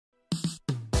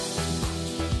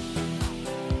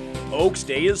OAKS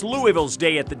Day is Louisville's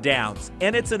day at the Downs,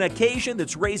 and it's an occasion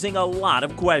that's raising a lot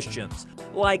of questions.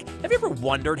 Like, have you ever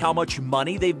wondered how much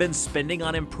money they've been spending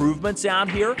on improvements out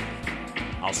here?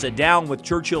 I'll sit down with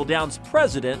Churchill Downs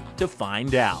president to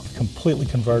find out. Completely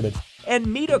converted. And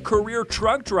meet a career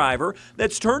truck driver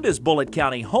that's turned his Bullitt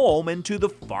County home into the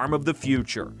farm of the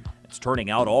future. It's turning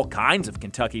out all kinds of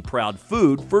Kentucky Proud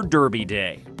food for Derby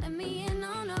Day. And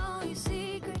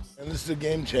this is a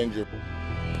game changer.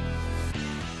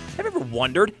 Have you ever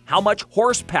wondered how much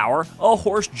horsepower a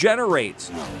horse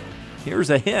generates? Here's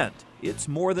a hint. It's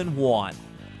more than one.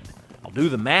 I'll do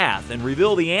the math and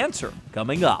reveal the answer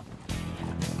coming up.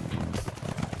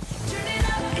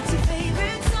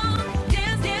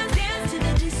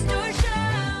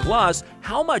 Plus,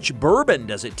 how much bourbon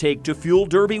does it take to fuel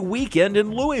Derby weekend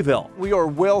in Louisville? We are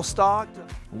well stocked.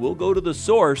 We'll go to the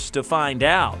source to find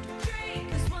out.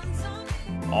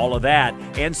 All of that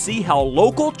and see how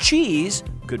local cheese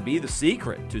could be the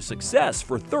secret to success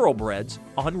for thoroughbreds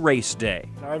on race day.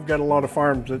 I've got a lot of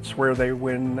farms that's where they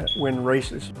win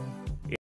races.